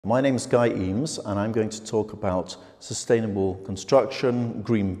My name is A Eames and I'm going to talk about sustainable construction,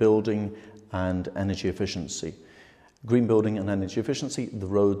 green building and energy efficiency. Green building and energy efficiency, the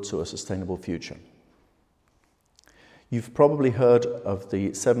road to a sustainable future. You've probably heard of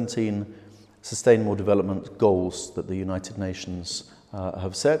the 17 Sustainable Development Goals that the United Nations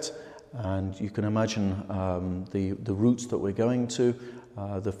have set, and you can imagine the routes that we're going to,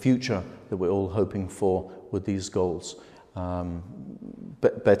 the future that we're all hoping for with these goals.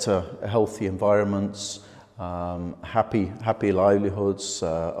 Better, healthy environments, happy livelihoods,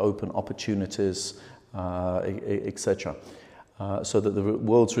 open opportunities, etc. So that the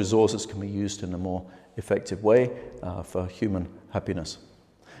world's resources can be used in a more effective way for human happiness.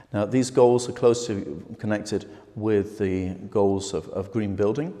 Now, these goals are closely connected with the goals of green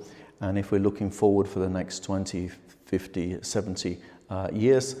building, and if we're looking forward for the next 20, 50, 70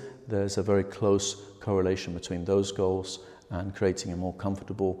 years, there's a very close correlation between those goals and creating a more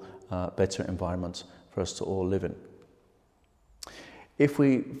comfortable, better environment for us to all live in. If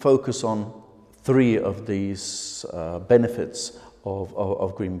we focus on three of these benefits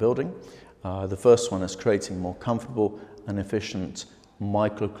of green building, the first one is creating more comfortable and efficient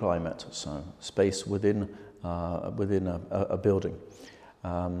microclimate, so space within a building.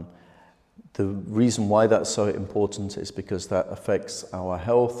 The reason why that's so important is because that affects our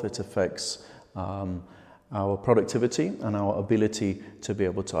health, it affects our productivity and our ability to be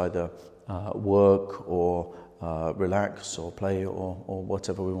able to either work or relax or play or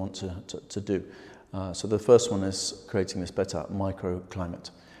whatever we want to do. So the first one is creating this better microclimate.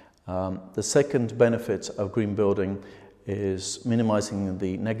 The second benefit of green building is minimizing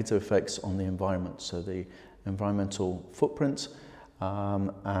the negative effects on the environment, so the environmental footprint.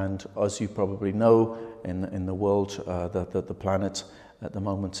 And as you probably know, in the world, the planet at the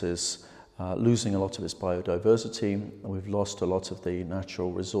moment is losing a lot of its biodiversity. We've lost a lot of the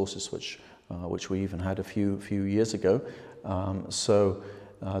natural resources which we even had a few years ago. So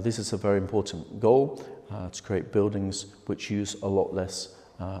this is a very important goal, to create buildings which use a lot less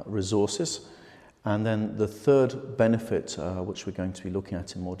resources. And then the third benefit, which we're going to be looking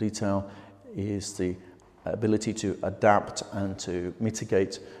at in more detail, is the ability to adapt and to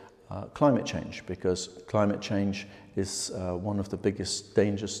mitigate climate change, because climate change is one of the biggest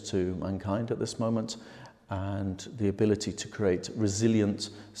dangers to mankind at this moment, and the ability to create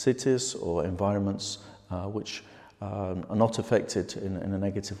resilient cities or environments which are not affected in a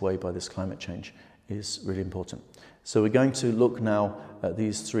negative way by this climate change is really important. So we're going to look now at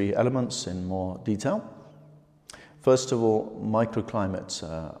these three elements in more detail. First of all, microclimate,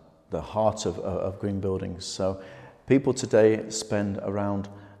 the heart of green buildings. So people today spend around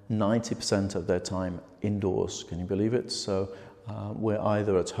 90% of their time indoors. Can you believe it? So we're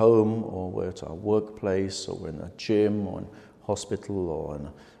either at home or we're at our workplace or we're in a gym or in a hospital or in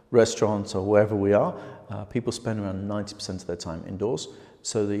a restaurant or wherever we are. People spend around 90% of their time indoors.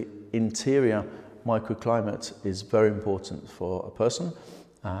 So the interior microclimate is very important for a person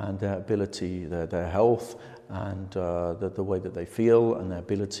and their ability, their health, and the way that they feel and their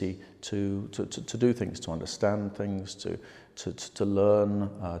ability to do things, to understand things, to learn,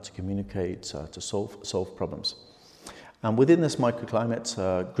 to communicate, to solve problems. And within this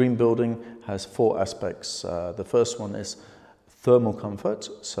microclimate, green building has four aspects. The first one is thermal comfort,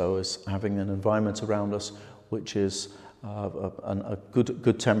 so it's having an environment around us which is a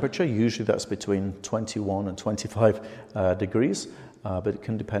good temperature. Usually that's between 21 and 25 degrees, but it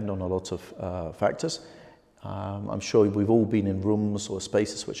can depend on a lot of factors. I'm sure we've all been in rooms or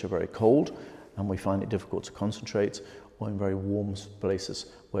spaces which are very cold and we find it difficult to concentrate, or in very warm places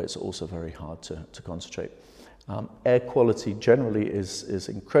where it's also very hard to concentrate. Air quality generally is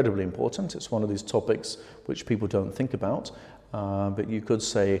incredibly important. It's one of these topics which people don't think about, but you could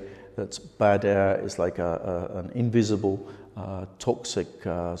say that bad air is like an invisible toxic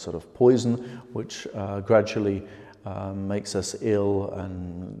sort of poison which gradually makes us ill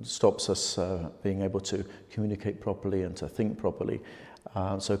and stops us being able to communicate properly and to think properly.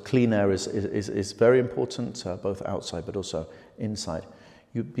 So clean air is very important, both outside but also inside.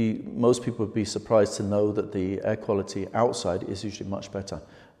 Most people would be surprised to know that the air quality outside is usually much better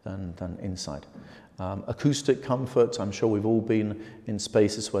than inside. Acoustic comfort, I'm sure we've all been in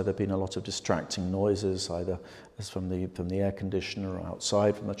spaces where there have been a lot of distracting noises, either as from the air conditioner or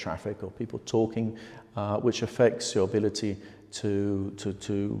outside from the traffic or people talking, which affects your ability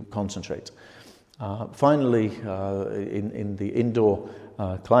to concentrate. Finally, in the indoor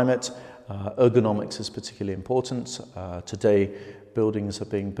climate, ergonomics is particularly important. Today, buildings are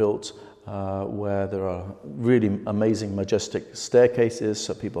being built where there are really amazing, majestic staircases,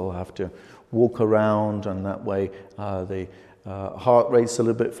 so people have to walk around, and that way the heart rate's a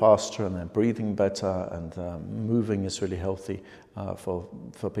little bit faster, and they're breathing better, and moving is really healthy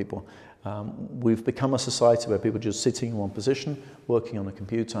for people. We've become a society where people are just sitting in one position, working on a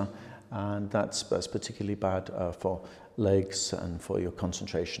computer, and that's particularly bad for legs and for your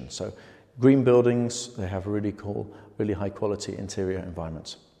concentration. So green buildings, they have really cool, really high quality interior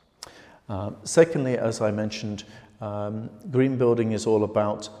environments. Secondly, as I mentioned, green building is all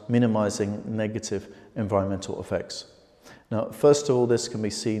about minimizing negative environmental effects. Now, first of all, this can be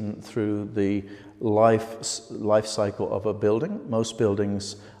seen through the life cycle of a building. Most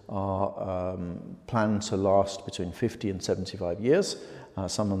buildings are planned to last between 50 and 75 years.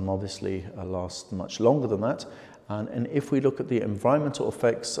 Some of them obviously last much longer than that. And if we look at the environmental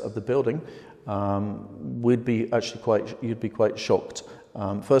effects of the building, you'd be quite shocked.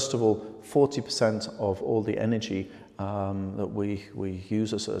 First of all, 40% of all the energy that we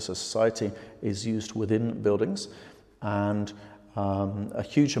use as a society is used within buildings, and a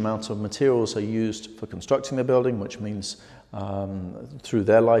huge amount of materials are used for constructing the building, which means through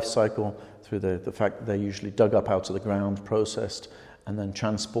their life cycle, through the fact that they're usually dug up out of the ground, processed, and then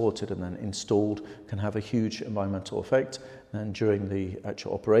transported and then installed, can have a huge environmental effect. And during the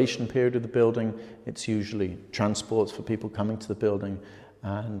actual operation period of the building, it's usually transport for people coming to the building,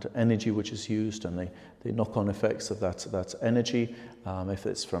 and energy which is used, and the knock-on effects of that energy. If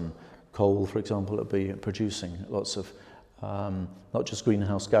it's from coal, for example, it'll be producing lots of not just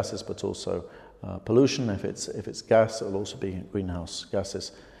greenhouse gases, but also pollution. If it's gas, it'll also be greenhouse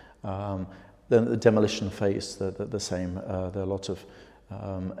gases. Then the demolition phase, the same. There are a lot of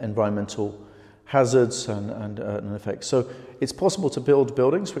environmental hazards and effects. So it's possible to build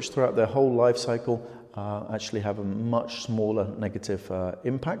buildings which throughout their whole life cycle actually have a much smaller negative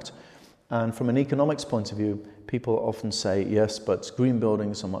impact. And from an economics point of view, people often say, yes, but green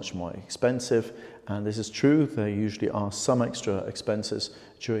buildings are much more expensive. And this is true. There usually are some extra expenses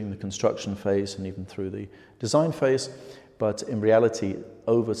during the construction phase and even through the design phase. But in reality,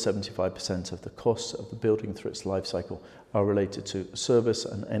 over 75% of the costs of the building through its life cycle are related to service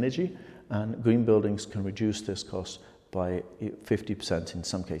and energy. And green buildings can reduce this cost by 50%, in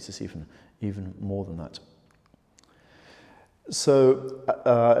some cases even more than that. So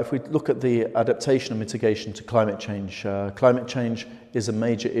if we look at the adaptation and mitigation to climate change is a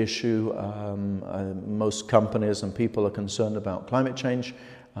major issue. Most companies and people are concerned about climate change.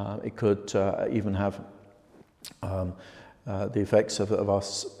 It could even have the effects of our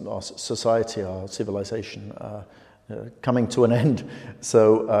society, our civilization coming to an end.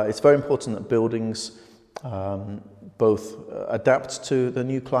 So it's very important that buildings both adapt to the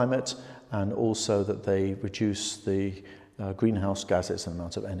new climate, and also that they reduce the greenhouse gases and the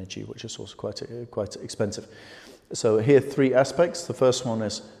amount of energy, which is also quite expensive. So here are three aspects. The first one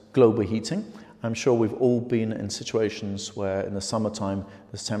is global heating. I'm sure we've all been in situations where in the summertime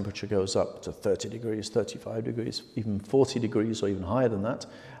the temperature goes up to 30 degrees, 35 degrees, even 40 degrees or even higher than that.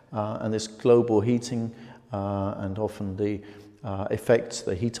 And this global heating and often the effect,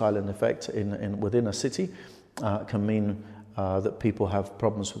 the heat island effect within a city can mean that people have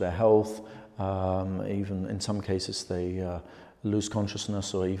problems with their health. Even in some cases they lose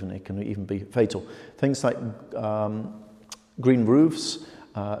consciousness, or it can even be fatal. Things like green roofs,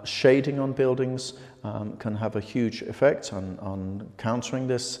 shading on buildings can have a huge effect on countering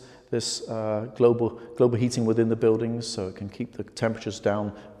this global heating within the buildings. So it can keep the temperatures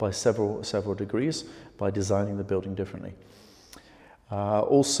down by several degrees by designing the building differently.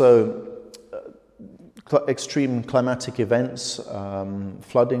 Also, extreme climatic events,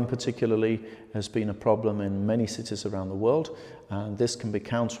 flooding particularly, has been a problem in many cities around the world, and this can be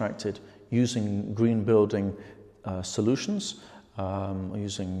counteracted using green building solutions,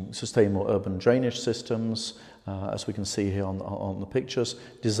 using sustainable urban drainage systems, as we can see here on the pictures,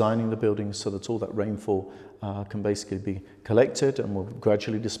 designing the buildings so that all that rainfall can basically be collected and will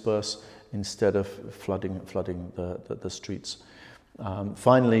gradually disperse instead of flooding the streets.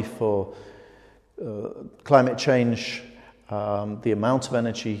 Finally, for climate change, the amount of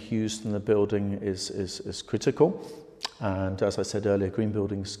energy used in the building is critical, and as I said earlier, green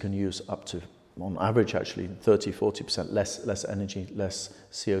buildings can use up to, on average actually, 30-40% less energy, less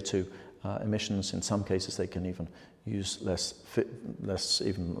CO2 emissions. In some cases they can even use less,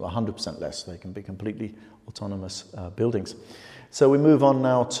 even 100% less. They can be completely autonomous buildings. So we move on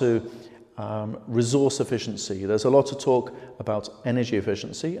now to resource efficiency. There's a lot of talk about energy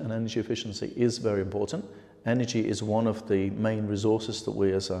efficiency, and energy efficiency is very important. Energy is one of the main resources that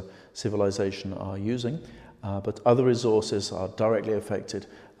we as a civilization are using, but other resources are directly affected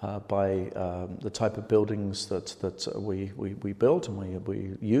by the type of buildings that we build and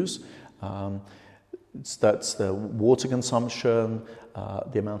we use. That's the water consumption,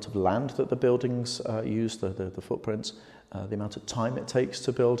 the amount of land that the buildings use, the footprints, the amount of time it takes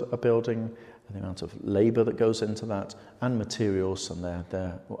to build a building, and the amount of labour that goes into that, and materials and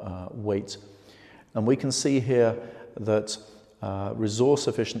their weight. And we can see here that resource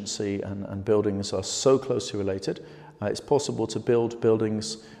efficiency and buildings are so closely related. It's possible to build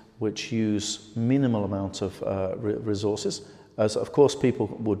buildings which use minimal amount of resources. As of course people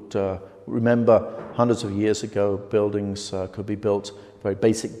would remember, hundreds of years ago buildings could be built, very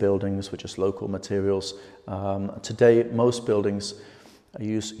basic buildings with just local materials. Today most buildings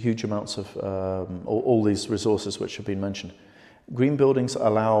use huge amounts of all these resources which have been mentioned. Green buildings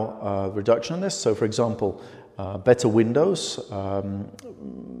allow reduction in this. So for example, better windows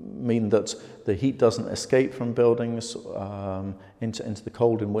mean that the heat doesn't escape from buildings into the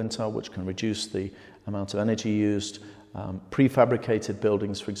cold in winter, which can reduce the amount of energy used. Prefabricated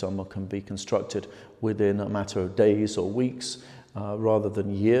buildings, for example, can be constructed within a matter of days or weeks rather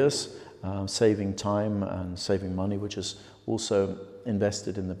than years, saving time and saving money, which is also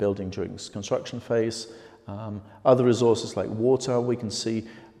invested in the building during its construction phase. Other resources like water, we can see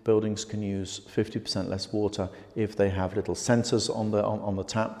buildings can use 50% less water if they have little sensors on the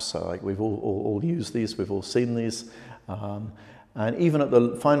taps. So like we've all used these, we've all seen these. And even at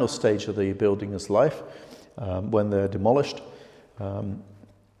the final stage of the building's life, when they're demolished,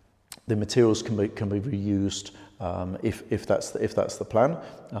 the materials can be reused if that's the plan,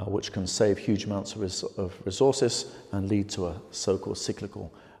 which can save huge amounts of resources and lead to a so-called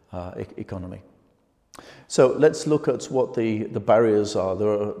cyclical economy. So let's look at what the barriers are. There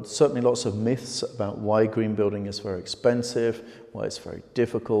are certainly lots of myths about why green building is very expensive, why it's very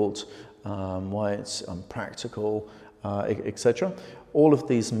difficult, why it's unpractical, etc. All of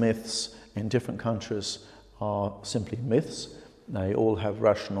these myths in different countries are simply myths. They all have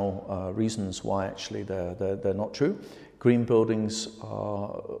rational reasons why actually they're not true. Green buildings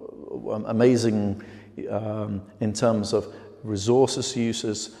are amazing in terms of resources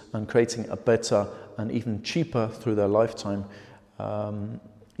uses and creating a better and even cheaper through their lifetime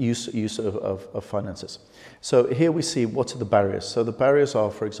use of finances. So here we see what are the barriers. So the barriers are,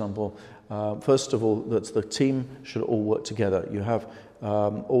 for example, first of all, that the team should all work together. You have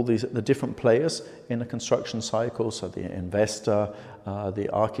all the different players in a construction cycle, so the investor, the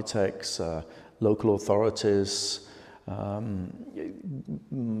architects, local authorities,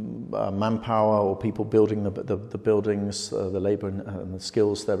 manpower or people building the buildings, the labour and the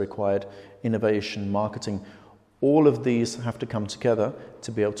skills they're required, innovation, marketing. All of these have to come together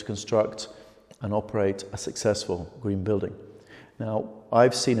to be able to construct and operate a successful green building. Now,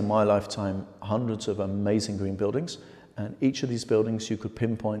 I've seen in my lifetime hundreds of amazing green buildings, and each of these buildings you could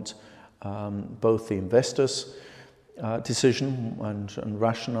pinpoint both the investor's decision and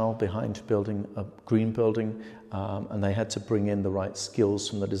rationale behind building a green building, and they had to bring in the right skills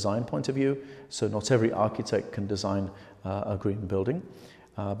from the design point of view. So not every architect can design a green building,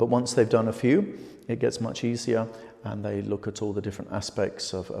 but once they've done a few, it gets much easier, and they look at all the different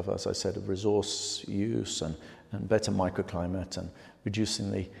aspects of as I said, of resource use and better microclimate and reducing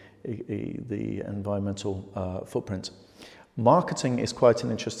the environmental footprint. Marketing is quite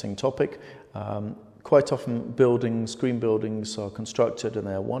an interesting topic. Quite often green buildings are constructed and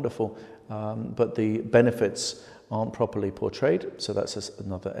they are wonderful, but the benefits aren't properly portrayed. So that's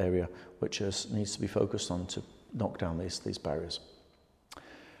another area which needs to be focused on to knock down these barriers.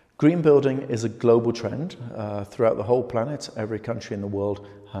 Green building is a global trend throughout the whole planet. Every country in the world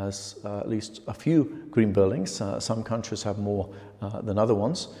has at least a few green buildings. Some countries have more than other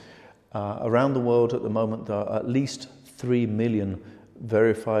ones. Around the world at the moment there are at least 3 million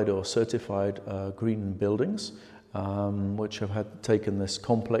verified or certified green buildings, which have taken this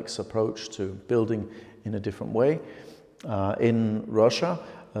complex approach to building in a different way. In Russia,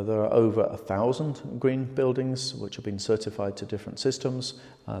 there are over 1,000 green buildings which have been certified to different systems.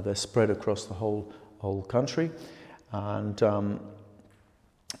 They're spread across the whole country. And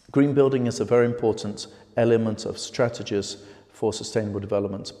green building is a very important element of strategies for sustainable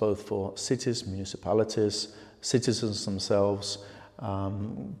development, both for cities, municipalities, citizens themselves,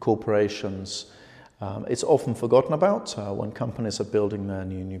 corporations. It's often forgotten about when companies are building their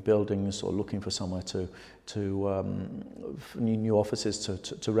new buildings or looking for somewhere new offices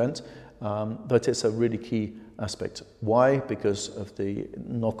to rent, but it's a really key aspect. Why? Because of the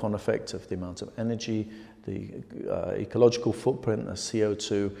knock-on effect of the amount of energy, the ecological footprint, the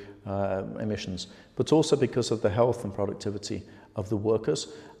CO2 emissions, but also because of the health and productivity of the workers,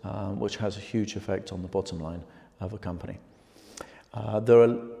 which has a huge effect on the bottom line of a company. There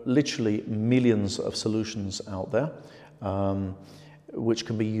are literally millions of solutions out there. which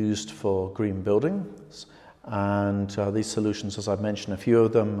can be used for green buildings. And these solutions, as I've mentioned, a few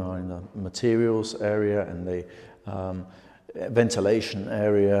of them are in the materials area and the ventilation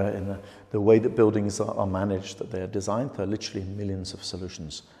area, in the way that buildings are managed, that they are designed. There are literally millions of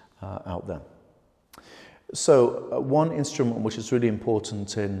solutions out there. So one instrument which is really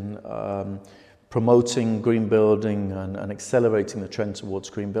important in promoting green building and accelerating the trend towards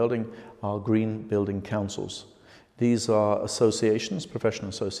green building are green building councils. These are associations, professional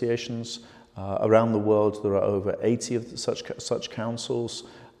associations. Around the world there are over 80 of such councils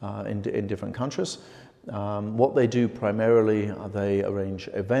in different countries. What they do primarily, they arrange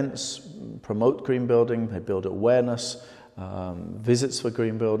events, promote green building, they build awareness, visits for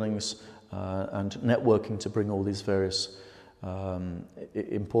green buildings, and networking to bring all these various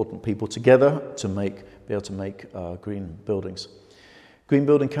important people together to be able to make green buildings. Green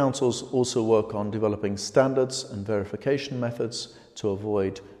building councils also work on developing standards and verification methods to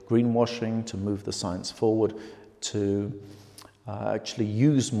avoid greenwashing, to move the science forward, to actually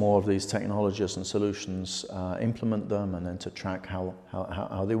use more of these technologies and solutions, implement them, and then to track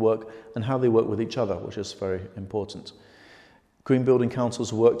how they work and how they work with each other, which is very important. Green building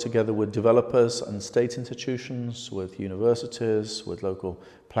councils work together with developers and state institutions, with universities, with local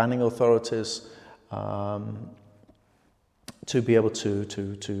planning authorities, to be able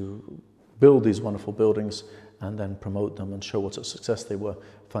to build these wonderful buildings and then promote them and show what a success they were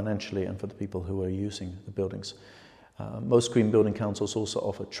financially and for the people who are using the buildings. Most green building councils also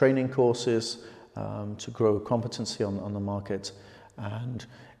offer training courses to grow competency on the market. And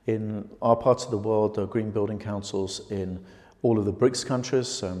in our parts of the world, there are green building councils in all of the BRICS countries,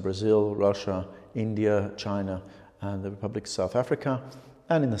 so in Brazil, Russia, India, China, and the Republic of South Africa.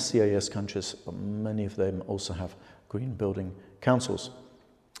 And in the CIS countries, many of them also have green building councils.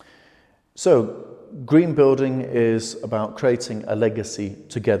 So, green building is about creating a legacy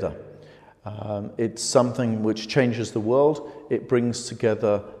together. It's something which changes the world. It brings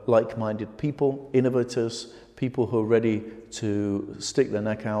together like-minded people, innovators, people who are ready to stick their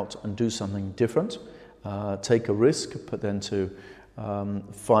neck out and do something different, take a risk, but then to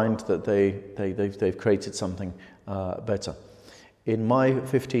find that they've created something better. In my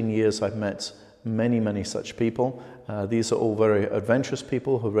 15 years, I've met many such people. These are all very adventurous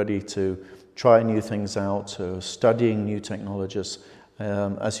people who are ready to try new things out, studying new technologies.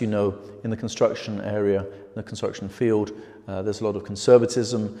 As you know, in the construction area, the construction field, there's a lot of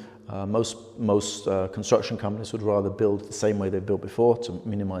conservatism. Most construction companies would rather build the same way they built before to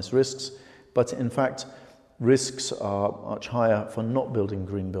minimize risks. But in fact, risks are much higher for not building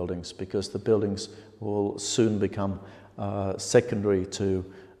green buildings, because the buildings will soon become secondary to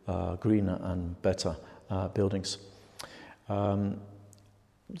greener and better buildings.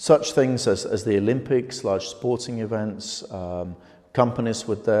 Such things as the Olympics, large sporting events, companies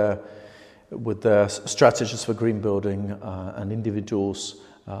with their strategies for green building, and individuals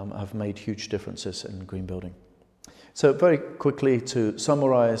have made huge differences in green building. So very quickly, to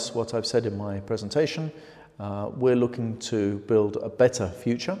summarize what I've said in my presentation, we're looking to build a better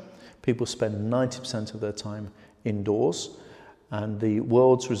future. People spend 90% of their time indoors, and the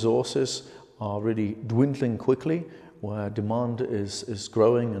world's resources are really dwindling quickly, where demand is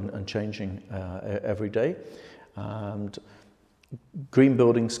growing and changing every day. And green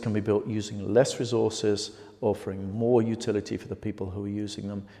buildings can be built using less resources, offering more utility for the people who are using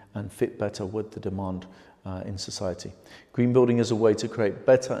them, and fit better with the demand in society. Green building is a way to create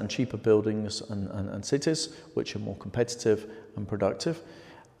better and cheaper buildings and cities, which are more competitive and productive.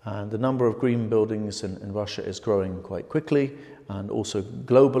 And the number of green buildings in Russia is growing quite quickly, and also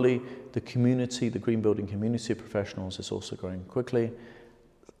globally, the green building community of professionals is also growing quickly.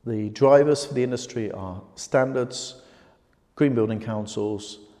 The drivers for the industry are standards, green building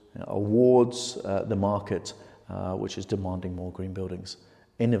councils, awards, the market, which is demanding more green buildings.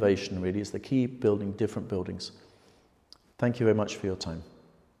 Innovation really is the key, building different buildings. Thank you very much for your time.